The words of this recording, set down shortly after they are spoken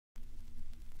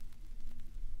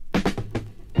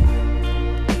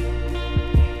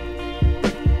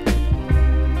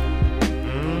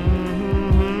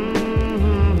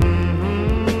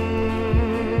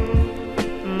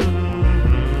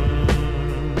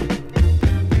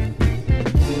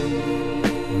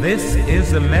This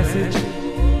is a message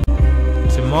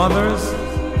to mothers,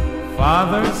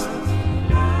 fathers,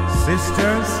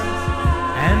 sisters,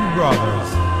 and brothers.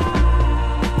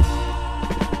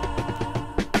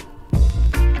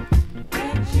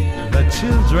 The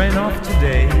children of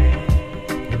today,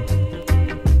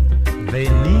 they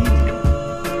need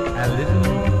a little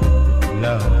more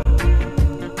love.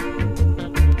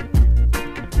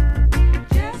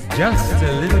 Just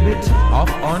a little bit of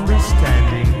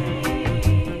understanding.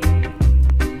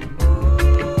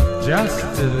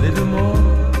 Just a little more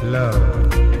love.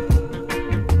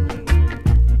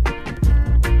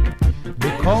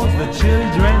 Because the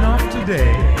children of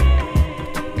today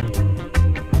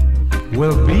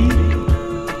will be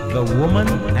the woman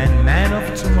and man of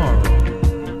tomorrow.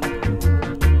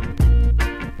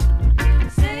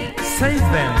 Save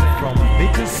them from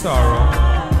bitter sorrow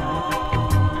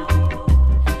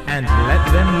and let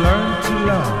them learn to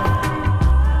love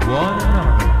one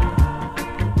another.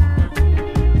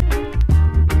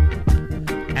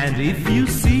 And if you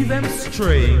see them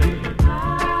straying, please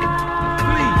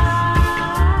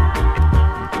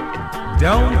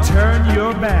don't turn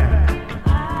your back.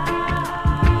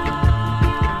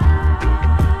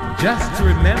 Just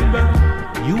remember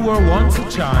you were once a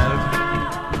child.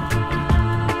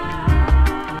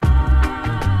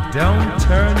 Don't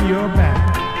turn your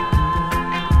back.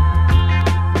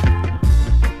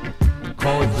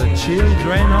 'Cause the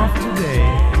children of today,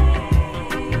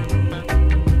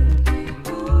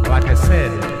 like I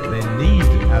said, they need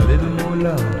a little more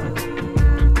love.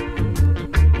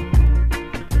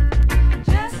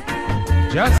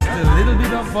 Just a little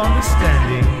bit of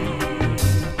understanding.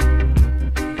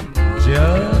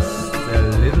 Just a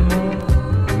little more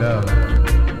love.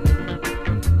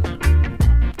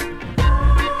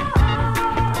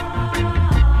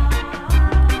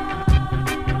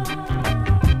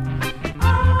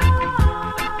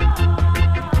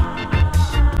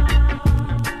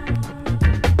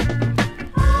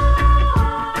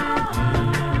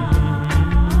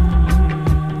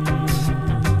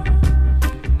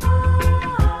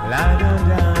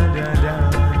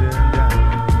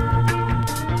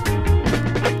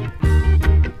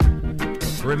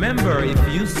 Remember, if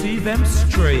you see them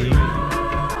straying,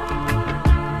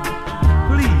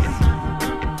 please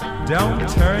don't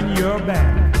turn your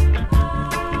back.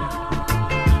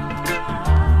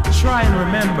 Try and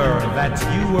remember that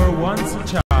you were once a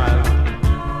child,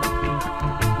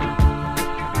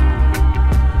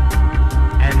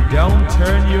 and don't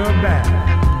turn your back.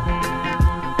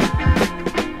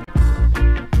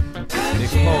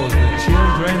 Because the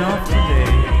children of today,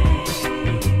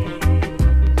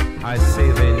 I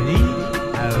say they need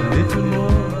a little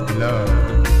more love.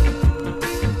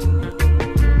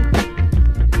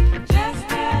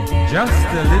 Just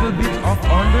a little bit of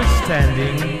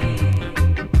understanding.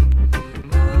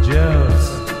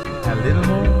 Just a little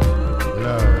more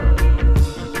love.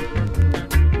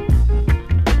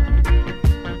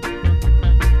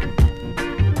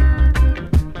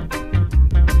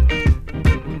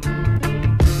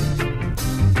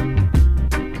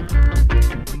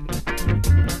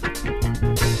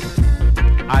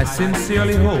 I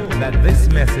sincerely hope that this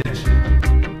message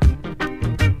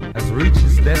has reached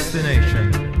its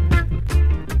destination.